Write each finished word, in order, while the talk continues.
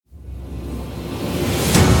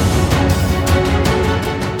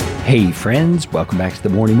Hey friends, welcome back to the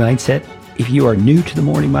Morning Mindset. If you are new to the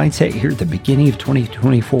Morning Mindset here at the beginning of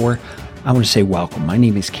 2024, I want to say welcome. My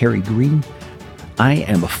name is Kerry Green. I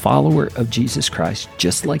am a follower of Jesus Christ,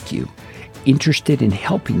 just like you, interested in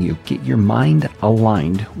helping you get your mind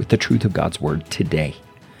aligned with the truth of God's Word today.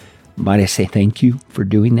 Might I say thank you for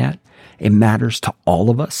doing that? It matters to all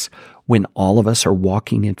of us. When all of us are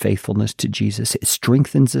walking in faithfulness to Jesus, it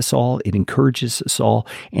strengthens us all, it encourages us all,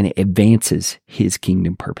 and it advances His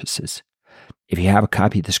kingdom purposes. If you have a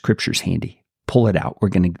copy of the scriptures handy, pull it out. We're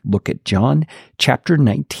going to look at John chapter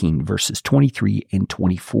 19, verses 23 and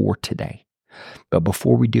 24 today. But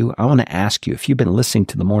before we do, I want to ask you, if you've been listening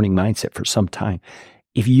to the Morning Mindset for some time,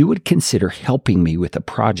 if you would consider helping me with a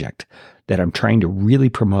project that I'm trying to really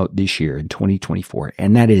promote this year in 2024,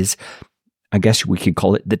 and that is, I guess we could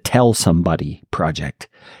call it the Tell Somebody Project.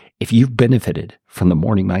 If you've benefited from the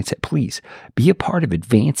Morning Mindset, please be a part of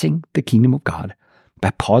advancing the kingdom of God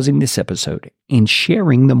by pausing this episode and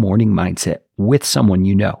sharing the Morning Mindset with someone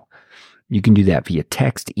you know. You can do that via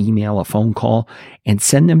text, email, a phone call, and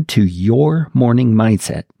send them to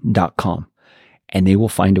yourmorningmindset.com, and they will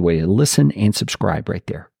find a way to listen and subscribe right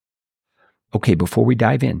there. Okay, before we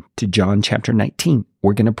dive in to John chapter 19,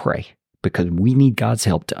 we're going to pray, because we need God's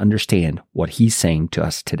help to understand what He's saying to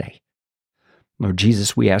us today. Lord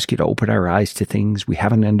Jesus, we ask you to open our eyes to things we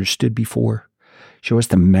haven't understood before. Show us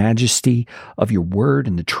the majesty of your word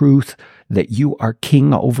and the truth that you are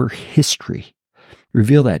king over history.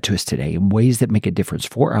 Reveal that to us today in ways that make a difference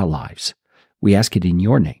for our lives. We ask it in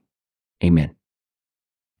your name. Amen.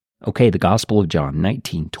 Okay, the Gospel of John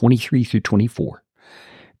 19, 23 through 24.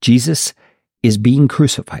 Jesus is being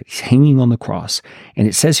crucified. He's hanging on the cross. And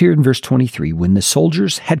it says here in verse 23, when the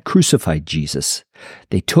soldiers had crucified Jesus,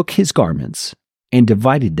 they took his garments and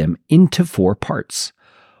divided them into 4 parts,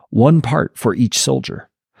 one part for each soldier.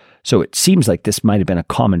 So it seems like this might have been a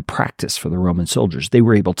common practice for the Roman soldiers. They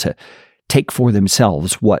were able to take for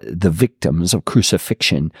themselves what the victims of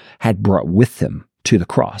crucifixion had brought with them to the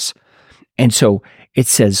cross. And so it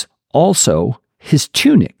says also his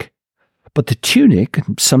tunic. But the tunic,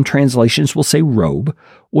 some translations will say robe,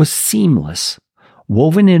 was seamless,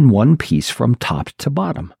 woven in one piece from top to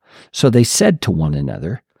bottom. So they said to one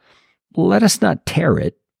another, let us not tear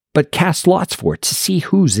it, but cast lots for it to see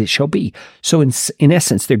whose it shall be. So in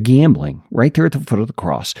essence, they're gambling right there at the foot of the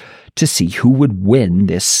cross to see who would win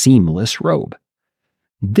this seamless robe.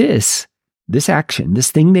 This action,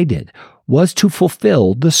 this thing they did, was to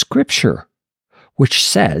fulfill the scripture, which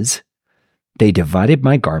says, they divided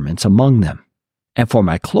my garments among them, and for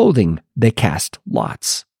my clothing they cast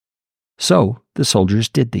lots. So the soldiers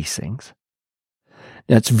did these things.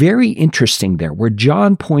 Now it's very interesting there, where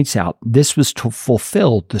John points out this was to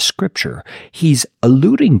fulfill the scripture. He's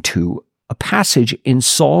alluding to a passage in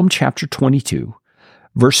Psalm chapter 22,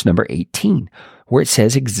 verse number 18, where it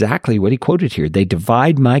says exactly what he quoted here. They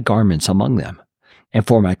divide my garments among them, and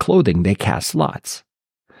for my clothing they cast lots.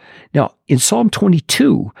 Now in Psalm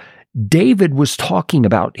 22, David was talking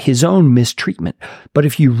about his own mistreatment, but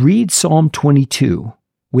if you read Psalm 22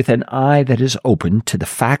 with an eye that is open to the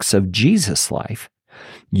facts of Jesus' life,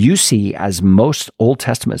 you see, as most Old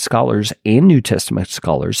Testament scholars and New Testament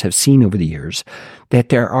scholars have seen over the years, that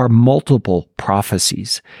there are multiple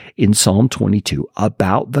prophecies in Psalm 22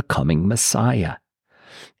 about the coming Messiah.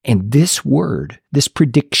 And this word, this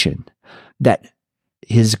prediction that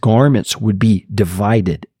his garments would be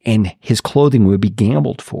divided and his clothing would be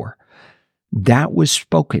gambled for, that was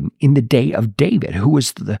spoken in the day of David, who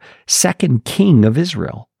was the second king of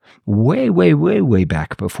Israel, way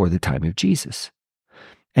back before the time of Jesus.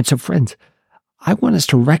 And so, friends, I want us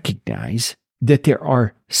to recognize that there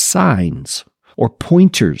are signs or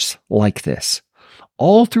pointers like this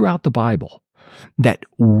all throughout the Bible that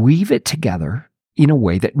weave it together in a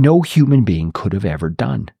way that no human being could have ever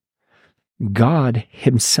done. God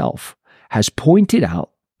Himself has pointed out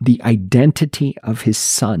the identity of His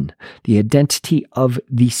Son, the identity of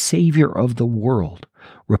the Savior of the world,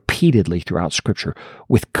 repeatedly throughout Scripture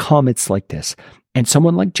with comments like this. And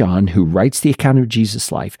someone like John, who writes the account of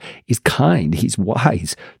Jesus' life, is kind, he's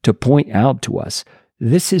wise to point out to us,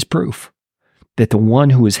 this is proof that the one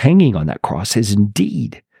who is hanging on that cross is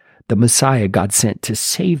indeed the Messiah God sent to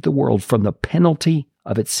save the world from the penalty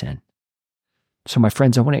of its sin. So my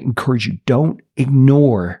friends, I want to encourage you, don't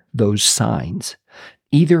ignore those signs,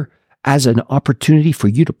 either as an opportunity for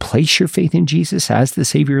you to place your faith in Jesus as the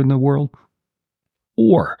Savior in the world,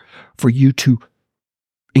 or for you to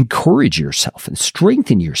encourage yourself and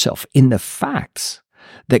strengthen yourself in the facts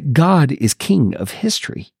that God is King of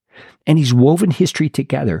history, and He's woven history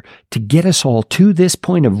together to get us all to this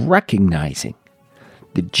point of recognizing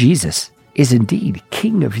that Jesus is indeed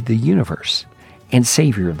King of the universe and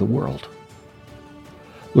Savior of the world.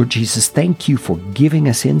 Lord Jesus, thank you for giving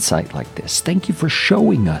us insight like this. Thank you for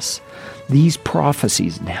showing us these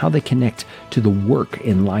prophecies and how they connect to the work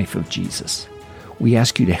and life of Jesus. We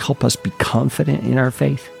ask you to help us be confident in our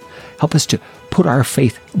faith. Help us to put our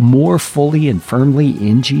faith more fully and firmly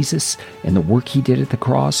in Jesus and the work he did at the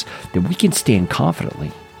cross, that we can stand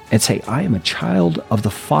confidently and say, I am a child of the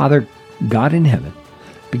Father, God in heaven,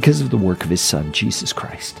 because of the work of his Son, Jesus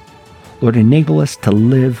Christ. Lord, enable us to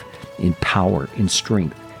live in power, in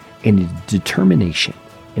strength, and in determination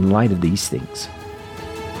in light of these things.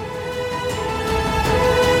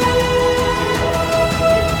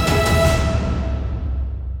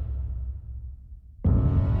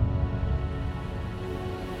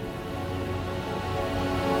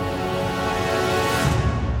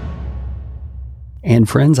 And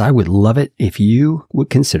friends, I would love it if you would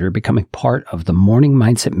consider becoming part of the Morning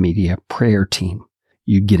Mindset Media prayer team.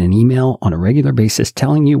 You'd get an email on a regular basis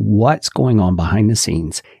telling you what's going on behind the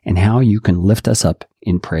scenes and how you can lift us up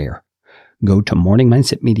in prayer. Go to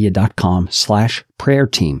morningmindsetmedia.com/prayer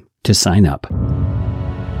team to sign up.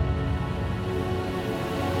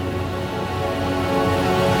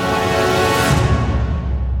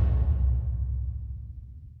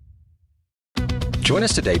 Join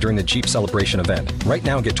us today during the Jeep Celebration event. Right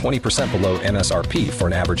now, get 20% below MSRP for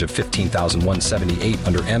an average of $15,178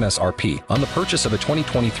 under MSRP on the purchase of a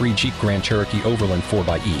 2023 Jeep Grand Cherokee Overland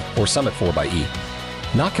 4xE or Summit 4xE.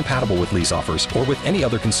 Not compatible with lease offers or with any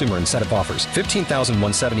other consumer incentive offers.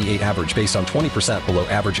 $15,178 average based on 20% below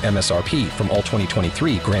average MSRP from all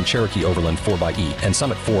 2023 Grand Cherokee Overland 4xE and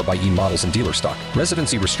Summit 4xE models in dealer stock.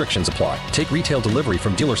 Residency restrictions apply. Take retail delivery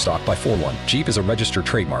from dealer stock by 4/1. Jeep is a registered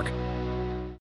trademark.